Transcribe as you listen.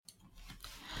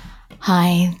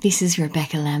Hi, this is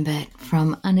Rebecca Lambert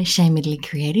from Unashamedly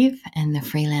Creative and the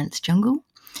Freelance Jungle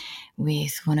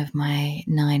with one of my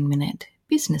 9-minute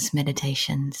business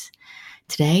meditations.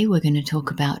 Today we're going to talk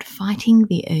about fighting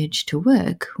the urge to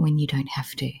work when you don't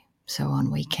have to, so on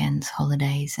weekends,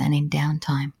 holidays, and in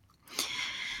downtime.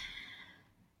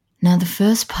 Now, the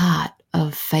first part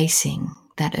of facing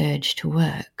that urge to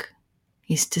work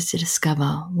is to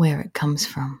discover where it comes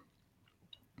from.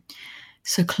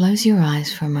 So close your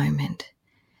eyes for a moment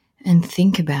and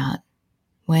think about,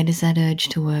 where does that urge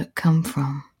to work come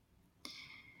from?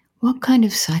 What kind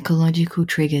of psychological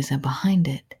triggers are behind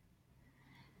it?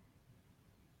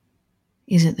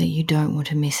 Is it that you don't want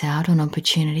to miss out on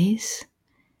opportunities?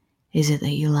 Is it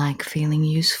that you like feeling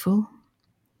useful?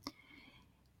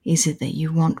 Is it that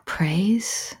you want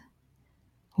praise?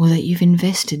 Or that you've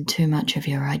invested too much of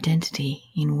your identity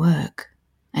in work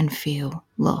and feel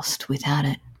lost without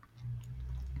it?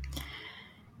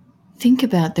 Think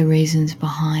about the reasons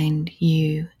behind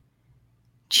you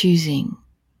choosing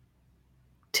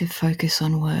to focus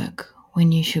on work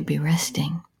when you should be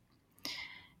resting.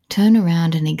 Turn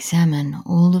around and examine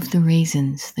all of the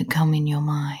reasons that come in your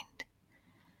mind.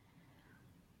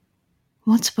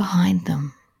 What's behind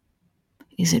them?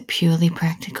 Is it purely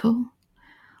practical?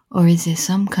 Or is there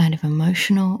some kind of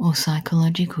emotional or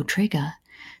psychological trigger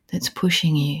that's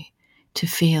pushing you to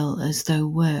feel as though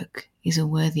work is a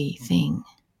worthy thing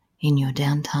in your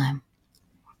downtime?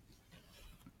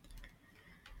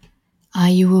 Are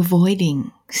you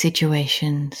avoiding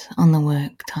situations on the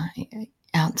work time,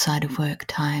 outside of work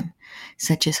time,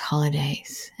 such as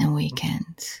holidays and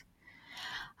weekends?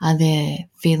 Are there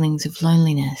feelings of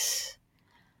loneliness?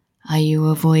 Are you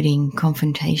avoiding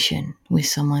confrontation with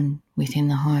someone within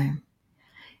the home?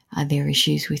 Are there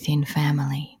issues within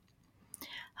family?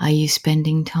 Are you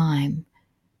spending time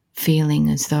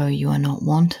feeling as though you are not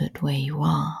wanted where you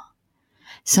are?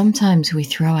 Sometimes we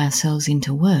throw ourselves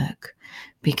into work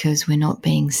because we're not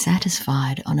being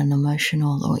satisfied on an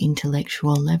emotional or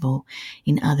intellectual level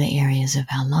in other areas of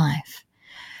our life.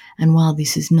 And while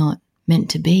this is not meant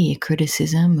to be a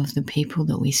criticism of the people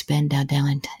that we spend our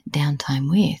downtime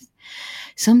with,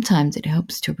 sometimes it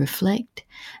helps to reflect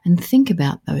and think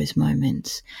about those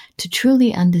moments to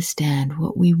truly understand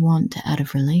what we want out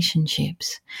of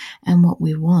relationships and what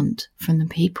we want from the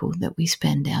people that we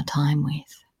spend our time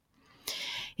with.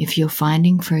 If you're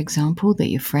finding, for example, that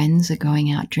your friends are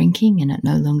going out drinking and it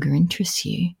no longer interests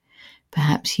you,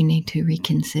 perhaps you need to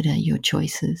reconsider your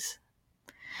choices.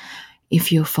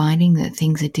 If you're finding that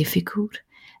things are difficult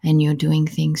and you're doing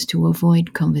things to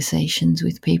avoid conversations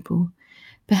with people,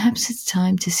 perhaps it's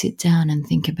time to sit down and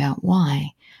think about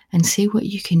why and see what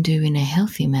you can do in a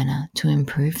healthy manner to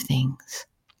improve things.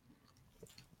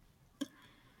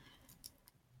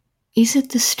 Is it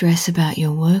the stress about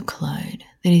your workload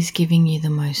that is giving you the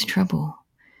most trouble?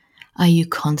 Are you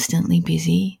constantly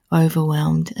busy,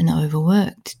 overwhelmed, and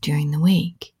overworked during the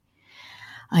week?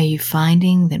 Are you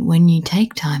finding that when you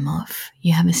take time off,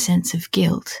 you have a sense of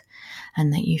guilt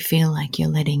and that you feel like you're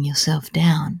letting yourself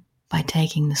down by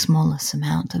taking the smallest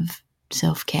amount of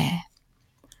self-care?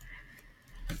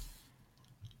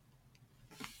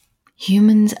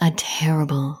 Humans are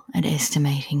terrible at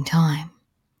estimating time.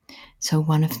 So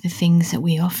one of the things that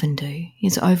we often do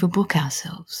is overbook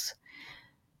ourselves.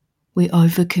 We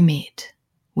overcommit.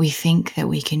 We think that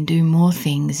we can do more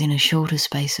things in a shorter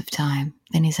space of time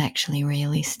than is actually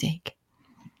realistic.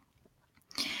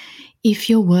 If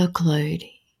your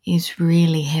workload is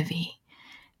really heavy,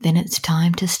 then it's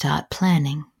time to start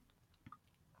planning.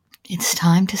 It's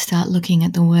time to start looking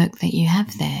at the work that you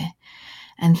have there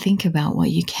and think about what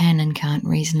you can and can't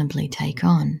reasonably take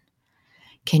on.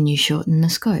 Can you shorten the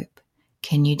scope?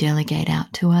 Can you delegate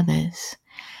out to others?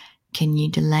 Can you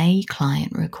delay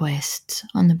client requests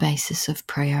on the basis of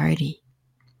priority?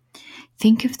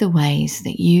 Think of the ways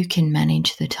that you can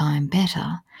manage the time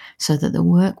better so that the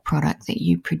work product that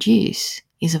you produce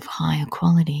is of higher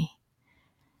quality.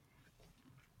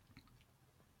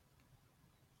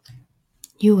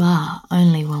 You are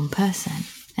only one person,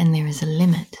 and there is a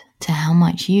limit to how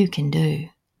much you can do.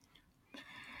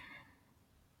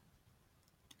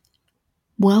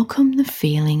 Welcome the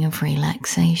feeling of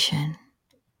relaxation.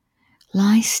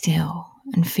 Lie still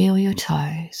and feel your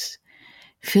toes.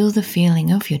 Feel the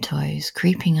feeling of your toes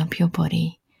creeping up your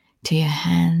body to your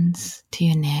hands, to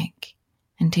your neck,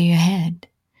 and to your head.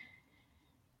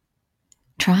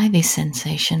 Try this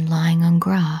sensation lying on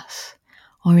grass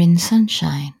or in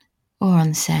sunshine or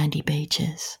on sandy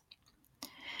beaches.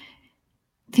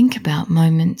 Think about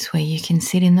moments where you can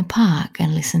sit in the park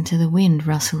and listen to the wind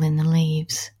rustle in the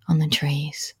leaves on the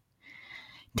trees.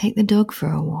 Take the dog for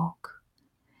a walk.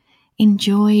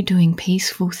 Enjoy doing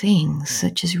peaceful things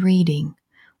such as reading,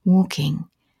 walking,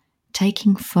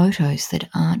 taking photos that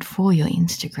aren't for your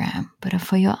Instagram but are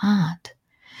for your art,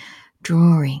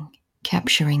 drawing,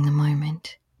 capturing the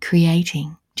moment,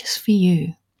 creating just for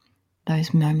you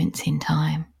those moments in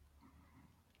time.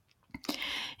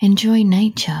 Enjoy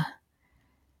nature.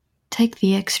 Take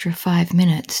the extra 5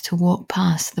 minutes to walk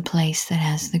past the place that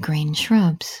has the green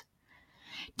shrubs.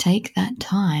 Take that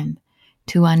time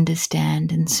to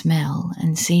understand and smell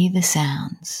and see the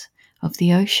sounds of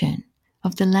the ocean,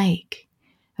 of the lake,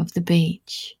 of the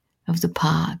beach, of the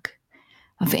park,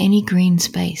 of any green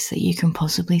space that you can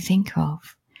possibly think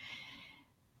of.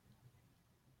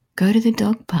 Go to the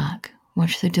dog park,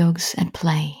 watch the dogs at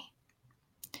play.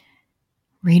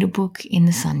 Read a book in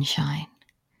the sunshine.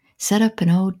 Set up an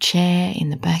old chair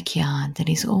in the backyard that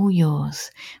is all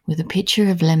yours with a pitcher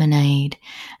of lemonade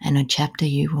and a chapter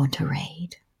you want to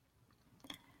read.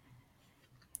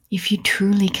 If you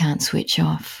truly can't switch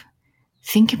off,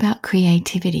 think about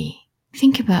creativity.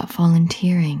 Think about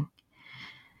volunteering.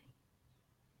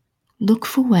 Look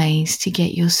for ways to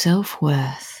get your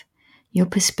self-worth, your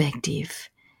perspective,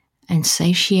 and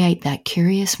satiate that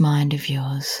curious mind of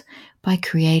yours by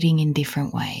creating in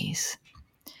different ways.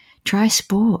 Try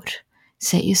sport.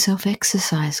 Set yourself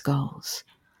exercise goals.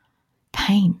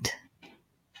 Paint.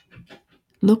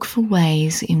 Look for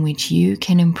ways in which you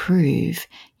can improve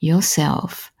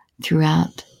yourself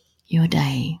throughout your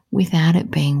day without it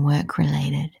being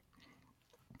work-related.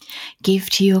 Give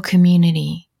to your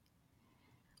community.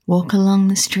 Walk along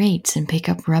the streets and pick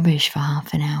up rubbish for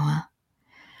half an hour.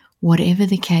 Whatever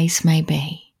the case may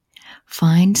be,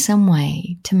 find some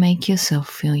way to make yourself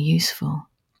feel useful.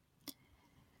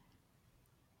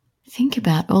 Think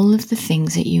about all of the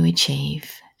things that you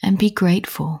achieve and be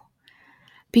grateful.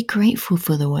 Be grateful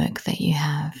for the work that you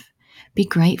have. Be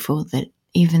grateful that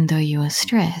even though you are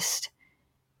stressed,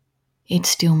 it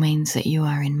still means that you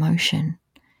are in motion.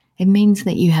 It means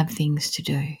that you have things to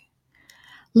do.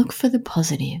 Look for the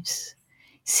positives.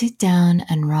 Sit down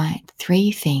and write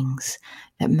 3 things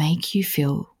that make you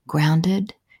feel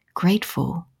grounded,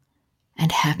 grateful,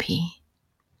 and happy.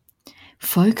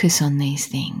 Focus on these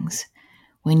things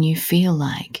when you feel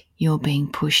like you're being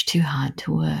pushed too hard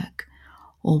to work,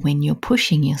 or when you're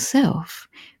pushing yourself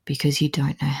because you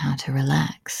don't know how to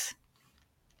relax.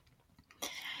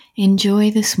 Enjoy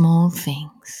the small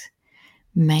things.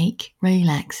 Make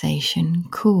relaxation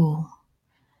cool.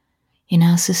 In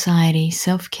our society,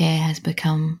 self-care has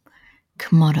become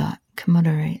a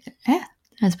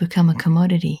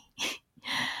commodity.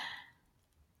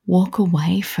 Walk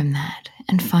away from that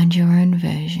and find your own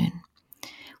version.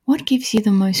 What gives you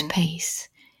the most peace?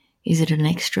 Is it an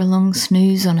extra long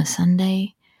snooze on a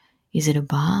Sunday? Is it a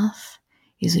bath?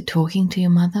 Is it talking to your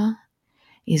mother?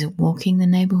 Is it walking the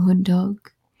neighborhood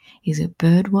dog? Is it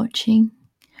bird watching?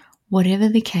 Whatever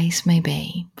the case may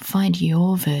be, find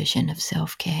your version of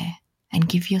self-care and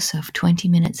give yourself 20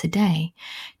 minutes a day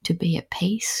to be at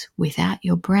peace without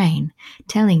your brain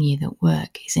telling you that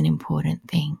work is an important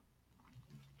thing.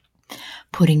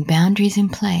 Putting boundaries in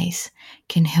place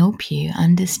can help you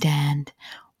understand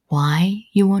why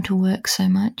you want to work so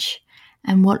much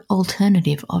and what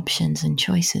alternative options and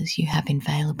choices you have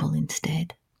available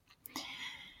instead.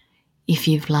 If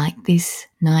you've liked this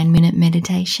 9-minute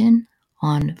meditation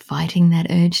on fighting that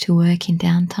urge to work in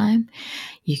downtime,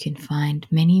 you can find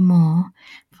many more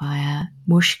via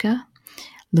Whooshka,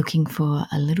 looking for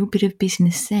a little bit of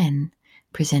business zen,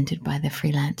 presented by the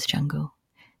Freelance Jungle.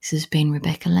 This has been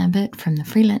Rebecca Lambert from the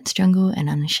Freelance Jungle and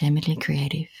Unashamedly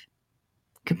Creative.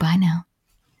 Goodbye now.